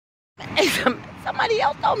Somebody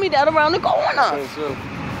else told me that around the corner. So.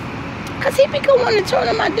 Cause he be going to turn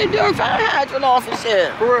them out there during fire hydrant off and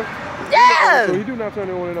shit. For real? Yes. So he do not turn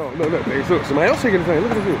it on and on. Look, hey, so somebody else taking the thing.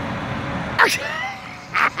 Look at this here.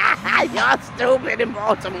 Y'all stupid in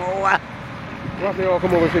Baltimore. Why they all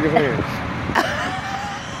come over and shake his hands?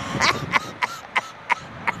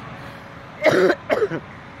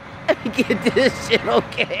 Let me get this shit on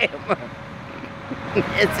camera.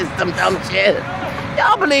 This is some dumb shit.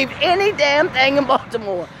 Y'all believe any damn thing in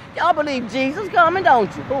Baltimore. Y'all believe Jesus coming, don't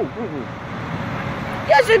you? Who?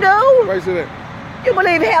 Yes, you do. Why you say that? You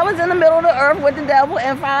believe hell is in the middle of the earth with the devil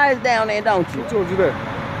and fire is down there, don't you? Who told you that?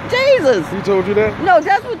 Jesus. He told you that? No,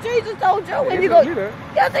 that's what Jesus told you when you go.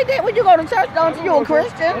 Yes, he did. When you go to church, don't you? You a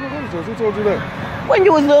Christian. I don't go to church. Who told you that? When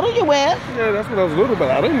you was little, you went. Yeah, that's when I was little,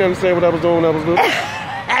 but I didn't understand what I was doing when I was little.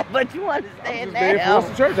 But you understand I was now.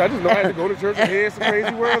 forced to church. I just know I had to go to church and hear some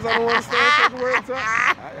crazy words I don't understand certain words. I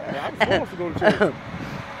was forced to go to church.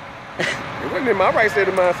 It wasn't in my right state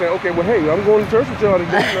of mind saying, okay, well, hey, I'm going to church with y'all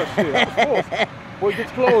today. No, shit, I was forced. Boy, get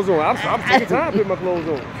your clothes on. I was taking time to put my clothes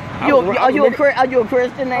on. Are you a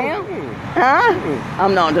Christian now? Huh?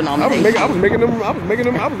 I'm non-denominational. I was making them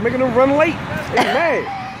run late. They was mad.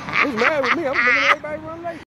 They was mad with me. I was making everybody run late.